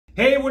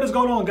Hey, what is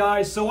going on,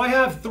 guys? So I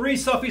have 3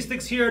 selfie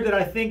sticks here that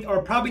I think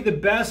are probably the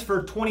best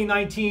for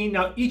 2019.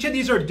 Now, each of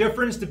these are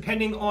different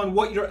depending on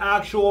what your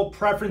actual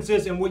preference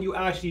is and what you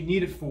actually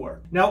need it for.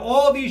 Now,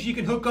 all of these you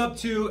can hook up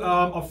to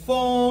a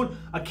phone,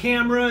 a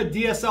camera,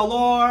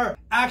 DSLR,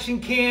 action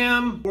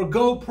cam, or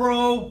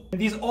GoPro. And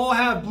these all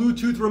have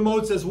Bluetooth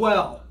remotes as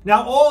well.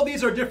 Now, all of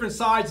these are different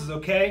sizes,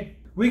 okay?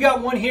 We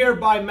got one here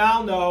by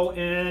Malno,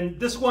 and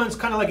this one's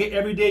kind of like an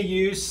everyday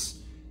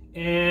use.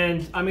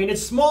 And I mean,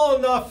 it's small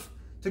enough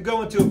to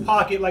go into a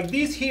pocket. Like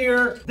these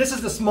here, this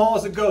is the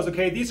smallest it goes,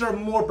 okay? These are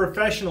more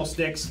professional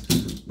sticks,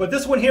 but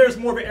this one here is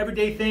more of an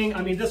everyday thing.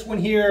 I mean, this one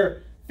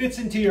here fits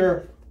into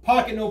your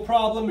pocket no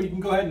problem, or you can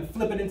go ahead and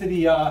flip it into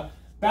the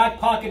back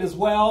pocket as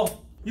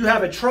well. You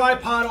have a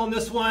tripod on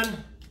this one,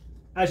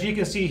 as you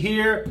can see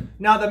here.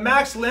 Now the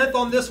max length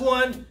on this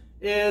one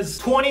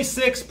is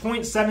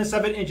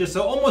 26.77 inches,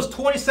 so almost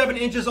 27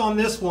 inches on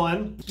this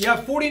one. You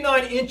have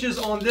 49 inches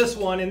on this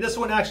one, and this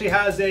one actually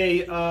has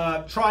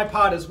a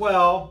tripod as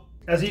well,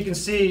 as you can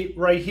see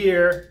right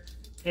here.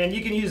 And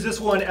you can use this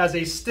one as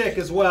a stick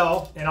as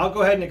well. And I'll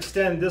go ahead and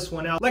extend this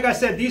one out. Like I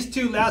said, these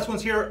 2 last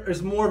ones here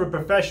is more of a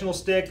professional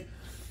stick.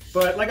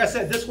 But like I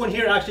said, this one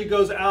here actually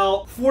goes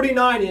out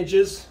 49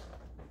 inches.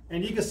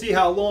 And you can see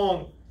how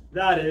long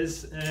that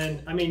is.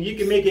 And I mean, you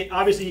can make it,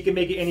 obviously you can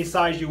make it any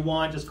size you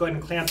want. Just go ahead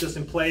and clamp this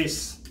in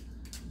place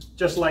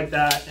just like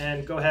that.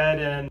 And go ahead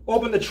and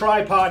open the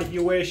tripod if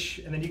you wish.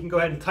 And then you can go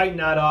ahead and tighten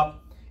that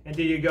up. And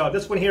there you go.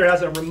 This one here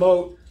has a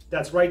remote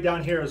that's right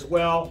down here as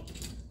well.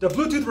 The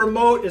Bluetooth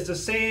remote is the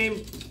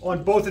same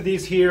on both of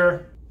these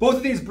here. Both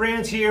of these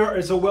brands here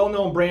is a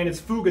well-known brand.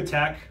 It's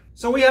Fugatech.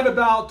 So we have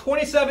about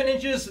 27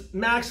 inches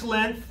max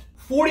length,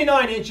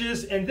 49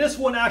 inches, and this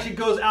one actually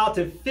goes out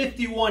to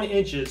 51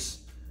 inches.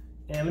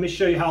 And let me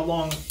show you how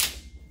long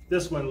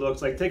this one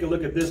looks like. Take a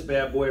look at this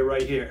bad boy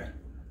right here.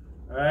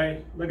 All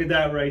right, look at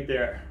that right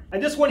there.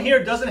 And this one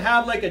here doesn't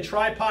have like a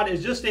tripod,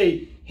 it's just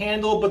a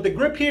handle, but the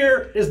grip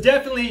here is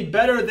definitely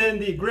better than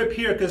the grip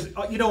here, because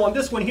you know, on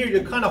this one here,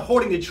 you're kind of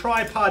holding the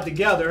tripod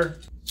together.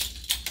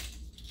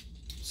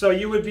 So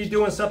you would be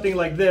doing something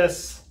like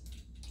this.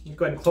 You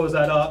go ahead and close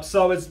that up.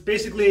 So it's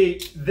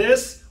basically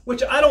this,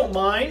 which I don't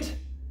mind,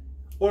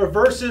 or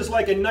versus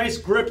like a nice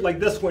grip like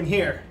this one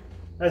here,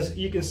 as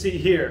you can see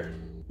here.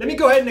 Let me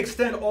go ahead and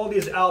extend all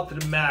these out to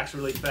the max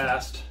really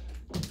fast.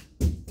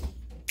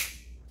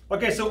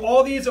 Okay, so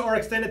all these are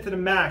extended to the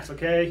max,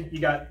 okay? You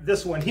got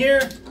this one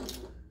here,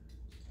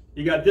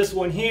 you got this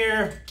one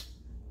here,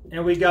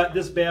 and we got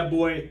this bad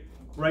boy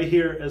right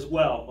here as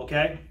well,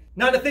 okay?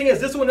 Now the thing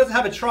is, this one doesn't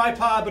have a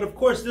tripod, but of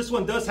course this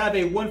one does have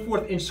a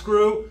 1/4 inch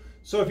screw.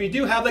 So if you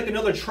do have like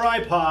another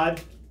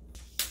tripod,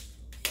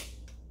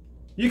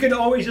 you can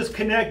always just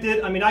connect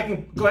it. I mean, I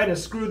can go ahead and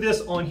screw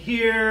this on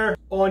here,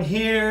 on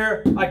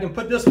here. I can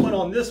put this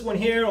one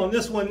here, on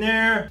this one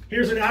there.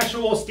 Here's an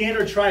actual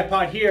standard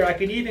tripod here. I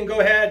can even go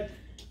ahead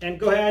and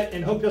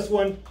hook this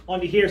one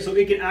onto here so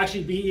it can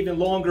actually be even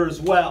longer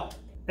as well.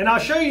 And I'll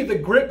show you the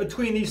grip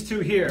between these 2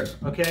 here.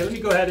 Okay, let me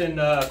go ahead and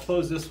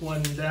close this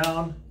one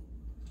down.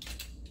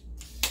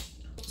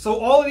 So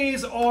all of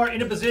these are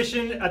in a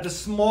position at the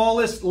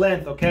smallest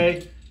length,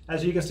 okay?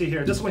 As you can see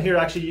here. This one here,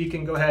 actually, you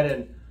can go ahead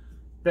and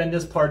bend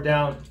this part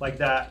down like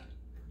that.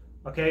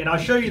 Okay, and I'll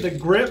show you the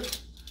grip.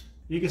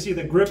 You can see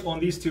the grip on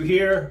these 2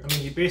 here. I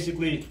mean, you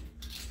basically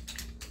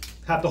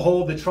have to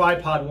hold the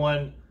tripod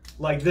one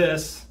like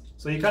this.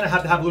 So you kind of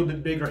have to have a little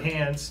bit bigger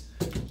hands.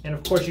 And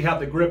of course you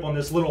have the grip on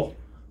this little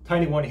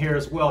tiny one here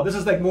as well. This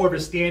is like more of a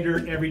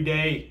standard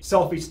everyday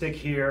selfie stick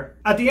here.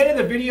 At the end of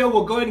the video,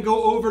 we'll go ahead and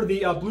go over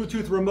the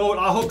Bluetooth remote.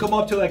 I'll hook them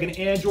up to like an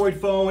Android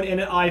phone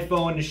and an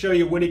iPhone to show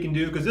you what it can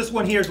do, because this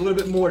one here is a little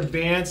bit more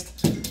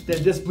advanced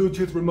than this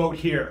Bluetooth remote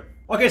here.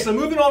 Okay, so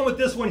moving on with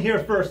this one here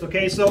first,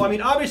 okay? So, I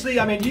mean, obviously,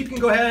 I mean, you can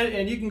go ahead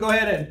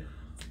and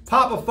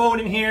pop a phone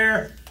in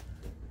here.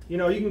 You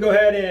know, you can go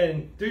ahead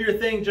and do your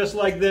thing just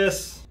like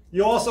this.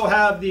 You also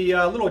have the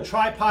little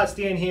tripod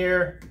stand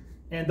here,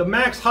 and the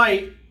max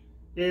height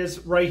is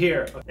right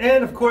here.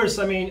 And of course,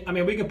 I mean,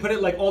 we can put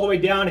it like all the way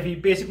down if you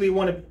basically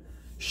want to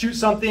shoot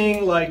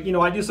something. Like, you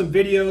know, I do some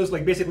videos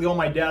like basically on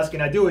my desk,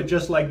 and I do it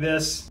just like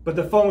this, but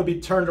the phone would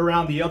be turned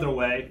around the other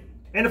way.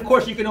 And of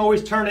course, you can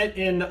always turn it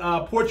in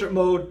portrait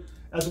mode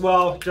as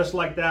well, just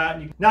like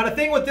that. Now, the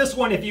thing with this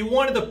one, if you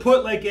wanted to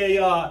put like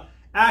a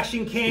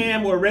action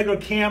cam or a regular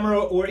camera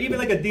or even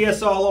like a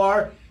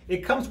DSLR,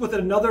 it comes with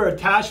another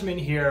attachment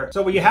here.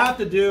 So what you have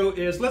to do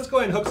is, let's go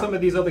ahead and hook some of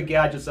these other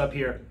gadgets up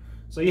here.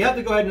 So you have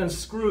to go ahead and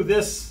unscrew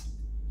this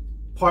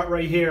part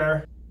right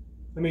here.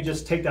 Let me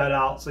just take that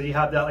out. So you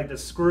have that like the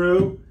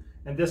screw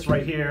and this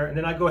right here. And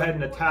then I go ahead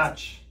and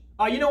attach.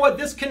 You know what?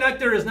 This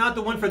connector is not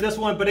the one for this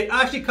one, but it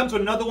actually comes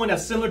with another one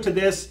that's similar to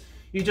this.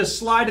 You just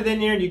slide it in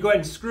there and you go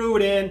ahead and screw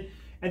it in.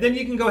 And then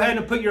you can go ahead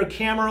and put your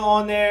camera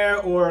on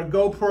there or a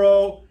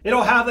GoPro.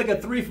 It'll have like a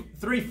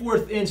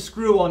 3/4 inch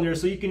screw on there,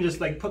 so you can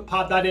just like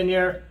pop that in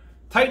there,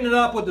 tighten it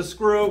up with the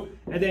screw,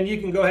 and then you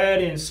can go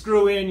ahead and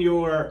screw in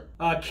your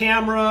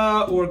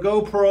camera or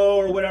GoPro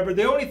or whatever.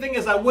 The only thing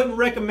is I wouldn't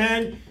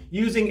recommend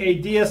using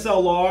a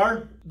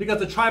DSLR because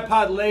the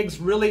tripod legs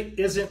really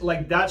isn't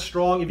like that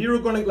strong. If you were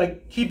going to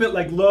like keep it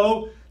like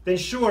low, then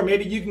sure,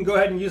 maybe you can go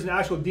ahead and use an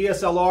actual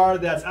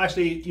DSLR that's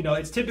actually, you know,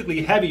 it's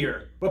typically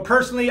heavier. But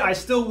personally, I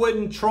still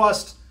wouldn't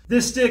trust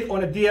this stick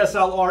on a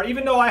DSLR,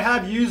 even though I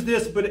have used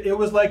this, but it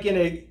was like in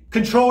a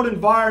controlled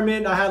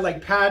environment. I had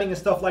like padding and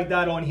stuff like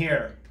that on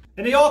here.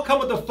 And they all come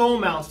with the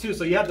phone mounts too.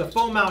 So you have the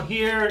phone mount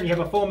here and you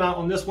have a phone mount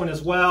on this one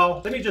as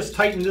well. Let me just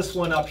tighten this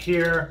one up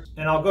here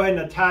and I'll go ahead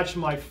and attach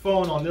my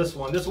phone on this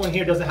one. This one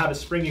here doesn't have a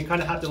spring. You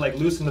kind of have to like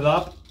loosen it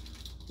up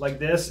like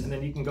this, and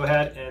then you can go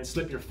ahead and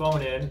slip your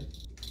phone in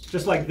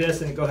just like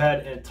this and go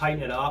ahead and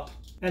tighten it up.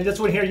 And this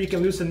one here, you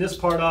can loosen this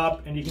part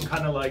up and you can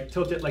kind of like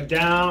tilt it like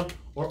down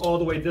or all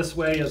the way this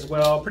way as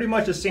well. Pretty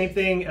much the same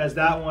thing as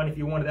that one if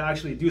you wanted to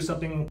actually do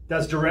something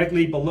that's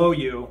directly below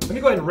you. Let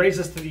me go ahead and raise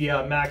this to the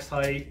max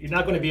height. You're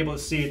not going to be able to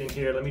see it in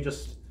here. Let me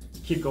just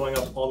keep going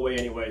up all the way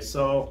anyway.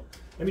 So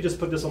let me just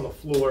put this on the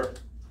floor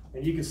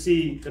and you can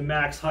see the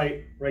max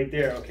height right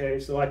there, okay?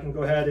 So I can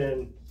go ahead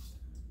and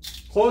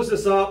close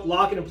this up,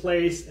 lock it in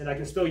place, and I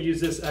can still use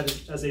this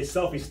as a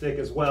selfie stick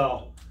as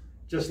well,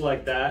 just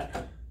like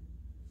that.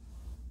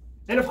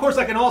 And of course,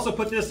 I can also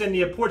put this in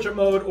the portrait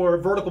mode or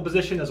vertical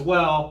position as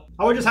well.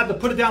 I would just have to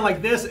put it down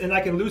like this and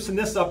I can loosen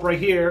this up right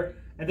here.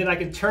 And then I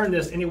can turn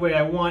this any way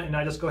I want and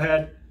I just go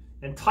ahead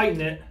and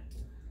tighten it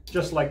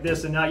just like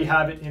this. And now you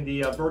have it in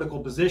the vertical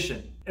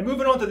position. And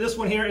moving on to this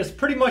one here, it's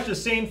pretty much the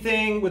same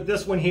thing with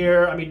this one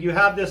here. I mean, you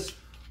have this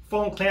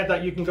phone clamp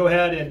that you can go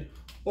ahead and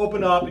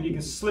open up and you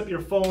can slip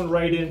your phone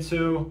right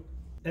into.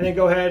 And then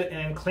go ahead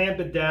and clamp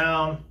it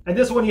down. And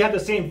this one, you have the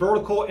same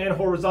vertical and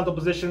horizontal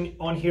position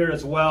on here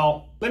as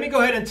well. Let me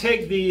go ahead and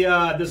take the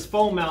this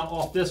phone mount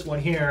off this one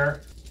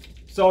here.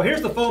 So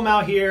here's the phone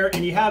mount here,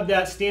 and you have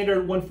that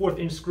standard 1/4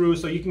 inch screw,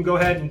 so you can go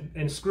ahead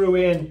and screw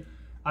in,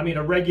 I mean,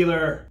 a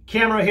regular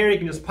camera here. You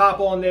can just pop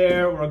on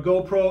there, or a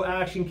GoPro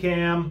action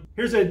cam.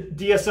 Here's a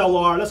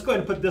DSLR. Let's go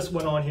ahead and put this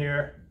one on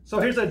here. So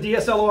here's a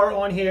DSLR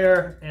on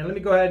here, and let me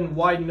go ahead and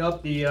widen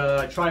up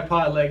the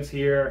tripod legs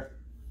here.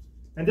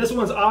 And this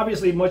one's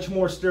obviously much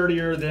more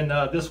sturdier than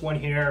this one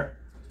here.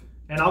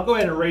 And I'll go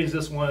ahead and raise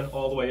this one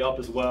all the way up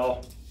as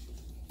well.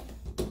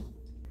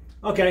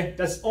 Okay,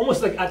 that's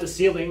almost like at the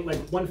ceiling, like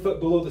 1 foot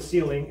below the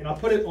ceiling. And I'll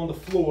put it on the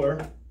floor.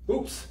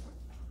 Oops.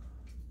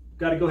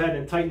 Got to go ahead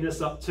and tighten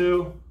this up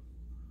too.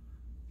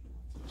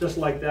 Just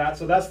like that.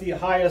 So that's the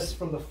highest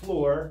from the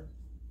floor.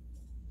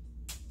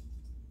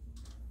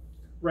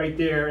 Right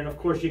there. And of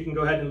course you can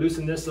go ahead and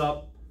loosen this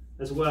up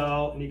as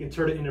well. And you can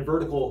turn it in a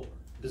vertical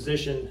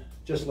position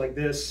just like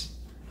this,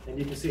 and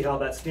you can see how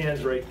that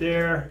stands right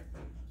there.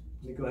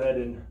 Let me go ahead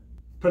and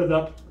put it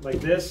up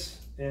like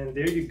this, and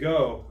there you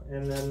go.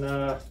 And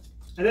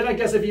then I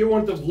guess if you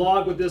want to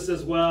vlog with this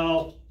as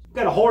well, you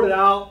gotta hold it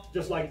out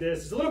just like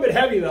this. It's a little bit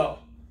heavy though.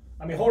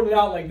 I mean, hold it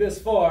out like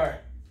this far.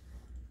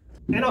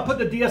 And I'll put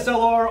the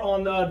DSLR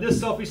on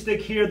this selfie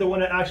stick here, the one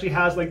that actually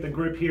has like the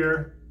grip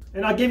here.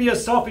 And I'll give you a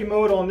selfie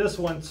mode on this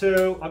one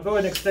too. I'll go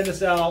ahead and extend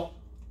this out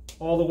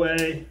all the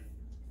way.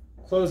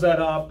 Close that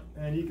up,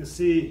 and you can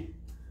see,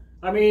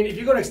 I mean, if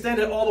you're going to extend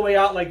it all the way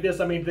out like this,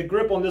 I mean, the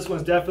grip on this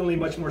one's definitely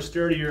much more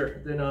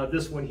sturdier than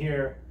this one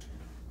here.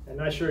 I'm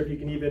not sure if you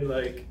can even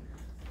like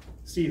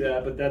see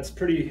that, but that's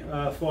pretty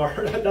far.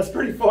 That's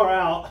pretty far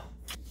out.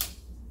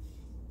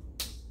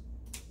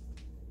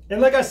 And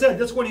like I said,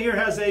 this one here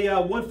has a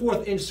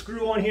 1/4 inch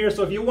screw on here.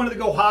 So if you wanted to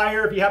go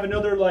higher, if you have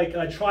another like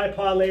a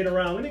tripod laying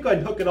around, let me go ahead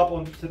and hook it up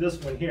onto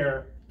this one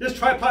here. This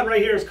tripod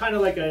right here is kind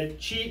of like a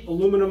cheap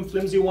aluminum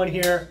flimsy one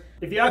here.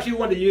 If you actually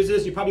want to use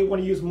this, you probably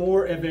want to use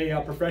more of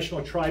a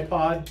professional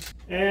tripod.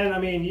 And I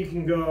mean, we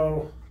can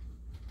go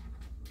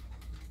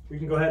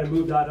ahead and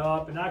move that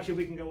up, and actually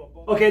we can go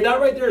up. Okay, that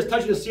right there is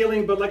touching the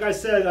ceiling, but like I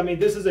said, I mean,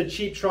 this is a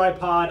cheap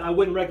tripod. I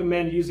wouldn't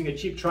recommend using a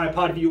cheap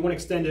tripod if you want to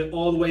extend it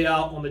all the way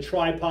out on the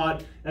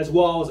tripod as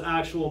well as the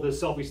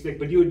selfie stick,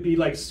 but you would be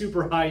like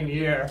super high in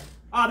the air.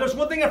 There's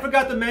one thing I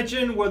forgot to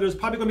mention where there's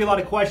probably gonna be a lot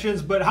of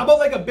questions, but how about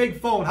like a big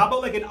phone? How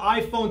about like an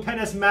iPhone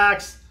XS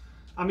Max?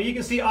 I mean, you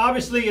can see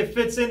obviously it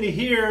fits into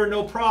here,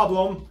 no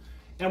problem.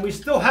 And we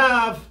still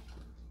have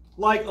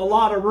like a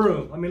lot of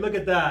room. I mean, look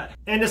at that.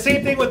 And the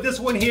same thing with this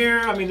one here.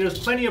 I mean, there's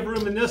plenty of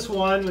room in this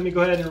one. Let me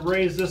go ahead and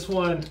raise this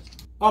one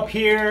up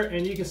here,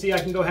 and you can see I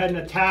can go ahead and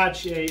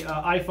attach a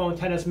iPhone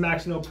XS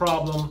Max, no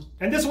problem.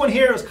 And this one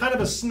here is kind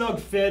of a snug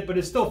fit, but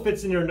it still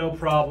fits in here, no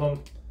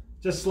problem.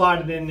 Just slide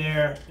it in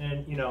there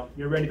and you know,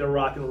 you're ready to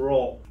rock and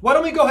roll. Why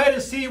don't we go ahead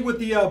and see what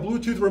the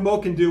Bluetooth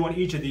remote can do on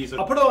each of these.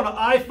 I'll put it on an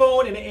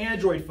iPhone and an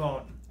Android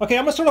phone. Okay,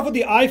 I'm gonna start off with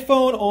the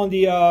iPhone on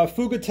the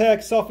Fugatech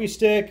selfie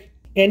stick.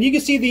 And you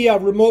can see the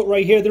remote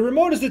right here. The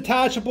remote is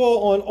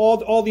detachable on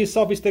all these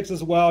selfie sticks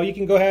as well. You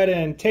can go ahead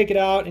and take it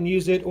out and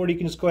use it, or you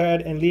can just go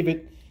ahead and leave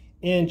it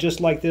in just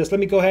like this. Let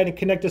me go ahead and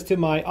connect this to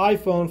my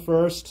iPhone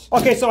first.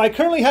 Okay, so I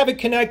currently have it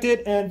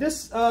connected, and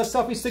this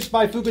selfie stick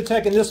by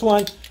Fugatech and this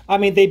one, I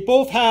mean, they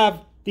both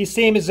have the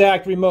same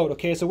exact remote.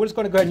 Okay, so we're just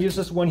going to go ahead and use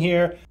this one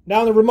here. Now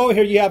on the remote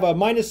here, you have a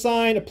minus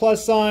sign, a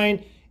plus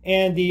sign,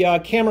 and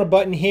the camera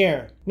button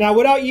here. Now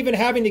without even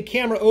having the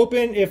camera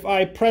open, if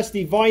I press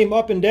the volume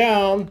up and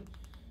down,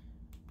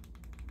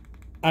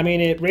 I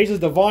mean, it raises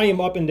the volume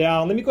up and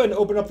down. Let me go ahead and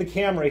open up the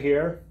camera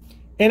here.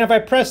 And if I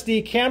press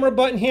the camera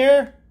button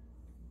here,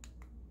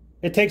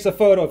 it takes a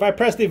photo. If I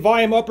press the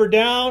volume up or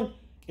down,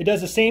 it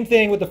does the same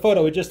thing with the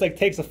photo. It just like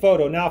takes a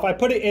photo. Now, if I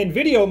put it in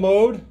video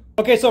mode,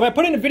 okay, so if I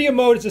put it in video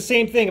mode, it's the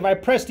same thing. If I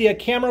press the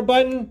camera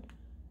button,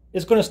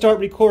 it's going to start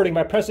recording. If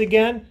I press it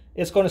again,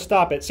 it's going to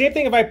stop it. Same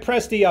thing if I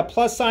press the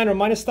plus sign or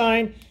minus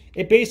sign,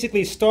 it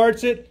basically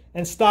starts it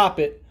and stop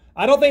it.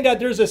 I don't think that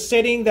there's a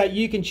setting that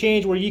you can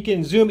change where you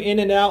can zoom in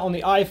and out on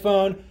the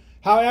iPhone.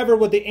 However,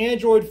 with the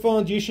Android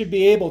phones, you should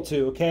be able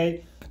to,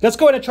 okay? Let's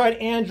go ahead and try an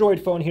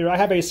Android phone here. I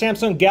have a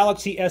Samsung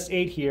Galaxy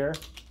S8 here.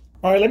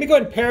 All right, let me go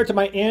ahead and pair it to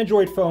my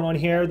Android phone on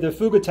here, the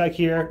Fugatech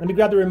here. Let me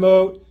grab the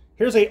remote.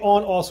 Here's a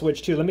on-off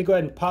switch too. Let me go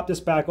ahead and pop this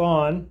back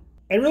on.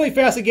 And really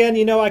fast again,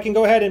 you know, I can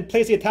go ahead and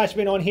place the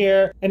attachment on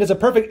here, and it's a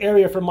perfect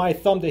area for my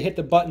thumb to hit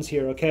the buttons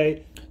here,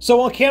 okay?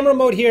 So on camera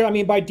mode here, I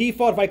mean, by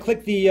default, if I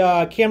click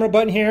the camera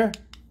button here,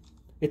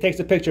 it takes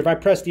a picture. If I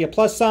press the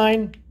plus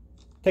sign,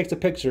 it takes a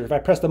picture. If I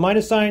press the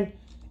minus sign,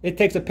 it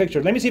takes a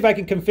picture. Let me see if I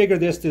can configure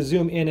this to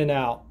zoom in and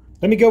out.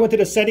 Let me go into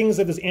the settings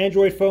of this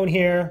Android phone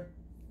here,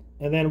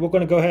 and then we're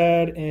going to go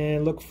ahead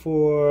and look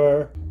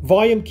for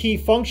volume key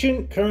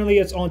function. Currently,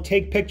 it's on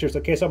take pictures,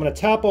 okay? So I'm going to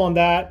tap on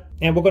that.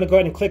 And we're going to go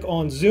ahead and click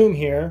on zoom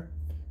here.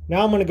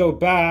 Now I'm going to go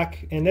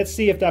back and let's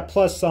see if that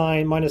plus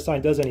sign, minus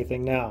sign does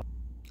anything now.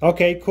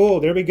 Okay,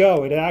 cool. There we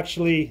go. It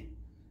actually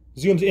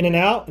zooms in and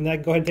out, and I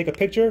can go ahead and take a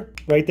picture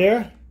right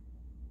there.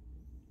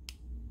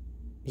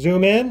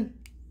 Zoom in,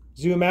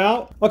 zoom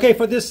out. Okay,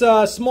 for this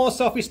small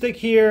selfie stick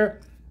here,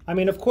 I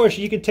mean, of course,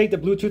 you can take the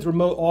Bluetooth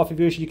remote off of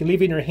you. You can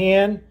leave it in your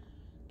hand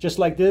just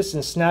like this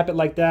and snap it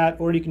like that,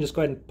 or you can just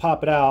go ahead and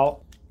pop it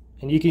out,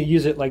 and you can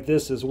use it like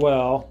this as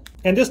well.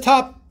 And this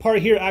top part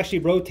here actually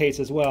rotates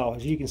as well.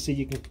 As you can see,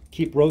 you can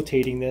keep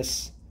rotating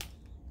this.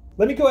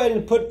 Let me go ahead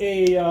and put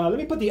a, let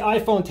me put the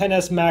iPhone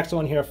XS Max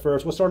on here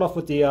first. We'll start off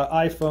with the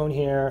iPhone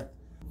here.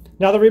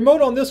 Now the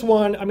remote on this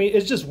one, I mean,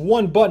 it's just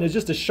one button. It's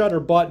just a shutter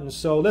button.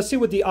 So let's see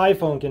what the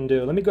iPhone can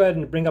do. Let me go ahead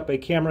and bring up a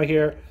camera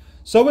here.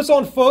 So it's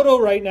on photo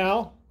right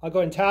now. I'll go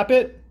ahead and tap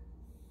it.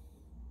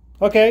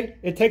 Okay,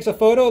 it takes a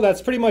photo.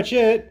 That's pretty much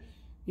it.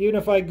 Even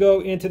if I go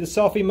into the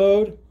selfie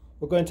mode,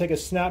 we'll go ahead and take a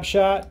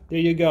snapshot. There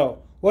you go.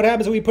 What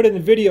happens when we put it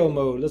in video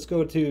mode? Let's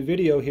go to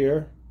video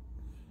here.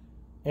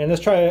 And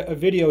let's try a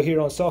video here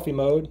on selfie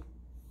mode.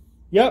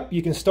 Yep,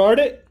 you can start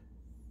it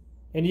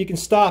and you can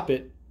stop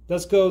it.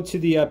 Let's go to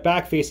the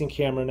back-facing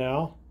camera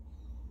now.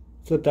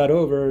 Flip that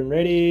over and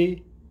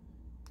ready,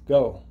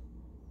 go.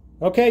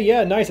 Okay,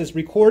 yeah, nice. It's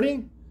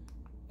recording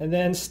and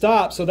then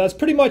stop. So that's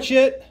pretty much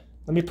it.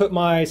 Let me put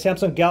my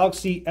Samsung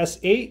Galaxy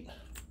S8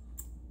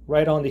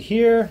 right onto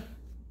here.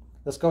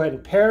 Let's go ahead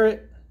and pair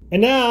it.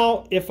 And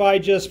now, if I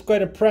just go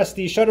ahead and press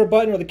the shutter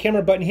button or the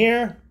camera button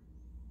here,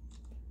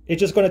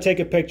 it's just going to take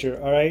a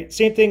picture, all right?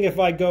 Same thing if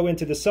I go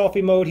into the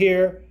selfie mode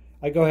here,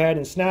 I go ahead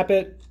and snap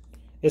it,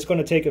 it's going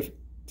to take a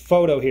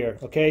photo here,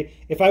 okay?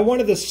 If I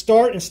wanted to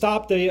start and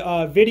stop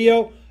the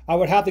video, I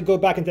would have to go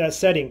back into that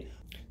setting.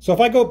 So if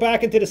I go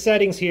back into the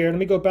settings here, let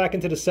me go back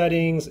into the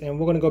settings, and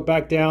we're going to go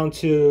back down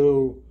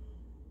to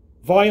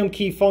volume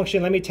key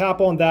function. Let me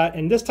tap on that,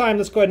 and this time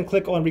let's go ahead and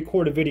click on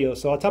record a video.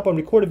 So I'll tap on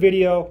record a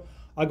video.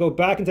 I'll go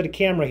back into the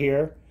camera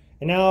here,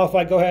 and now if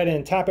I go ahead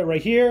and tap it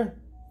right here,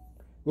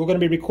 we're going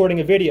to be recording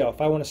a video.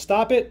 If I want to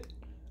stop it,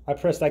 I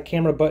press that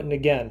camera button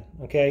again,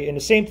 okay? And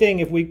the same thing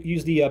if we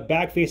use the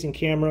back-facing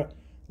camera.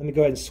 Let me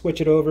go ahead and switch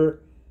it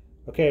over.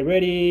 Okay,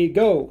 ready,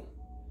 go.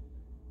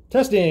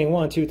 Testing,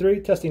 1, 2, 3,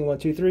 testing, 1,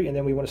 2, 3, and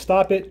then we want to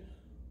stop it,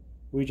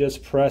 we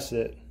just press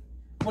it.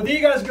 Well, there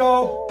you guys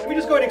go. Let me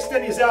just go ahead and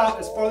extend these out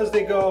as far as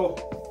they go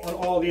on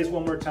all of these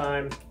one more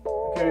time.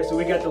 Okay, so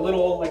we got the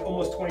little, like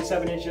almost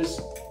 27 inches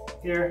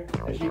here,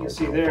 as you can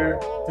see there.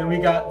 Then we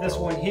got this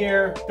one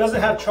here.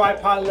 Doesn't have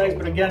tripod legs,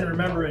 but again,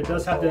 remember, it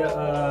does have the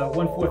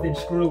 1/4 inch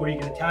screw where you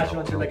can attach it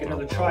onto like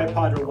another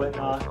tripod or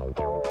whatnot.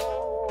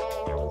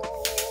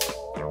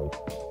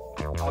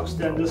 I'll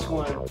extend this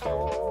one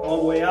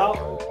all the way out,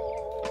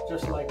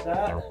 just like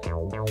that.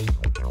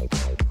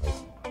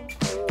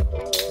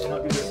 And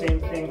I'll do the same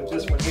thing with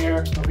this one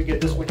here. Don't forget,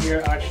 this one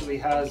here actually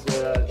has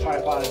the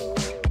tripod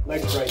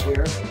legs right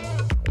here.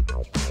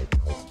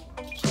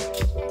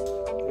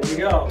 There we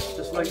go,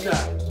 just like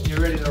that. You're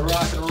ready to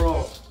rock and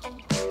roll.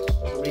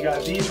 So we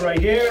got these right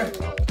here.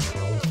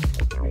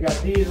 We got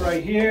these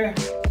right here.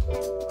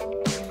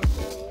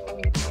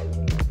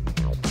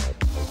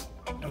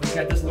 And we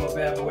got this little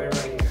bad boy right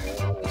here.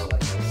 Just like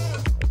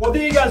this. Well,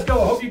 there you guys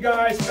go. I hope you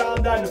guys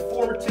found that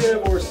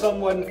informative or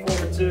somewhat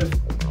informative.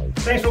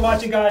 Thanks for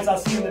watching, guys. I'll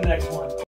see you in the next one.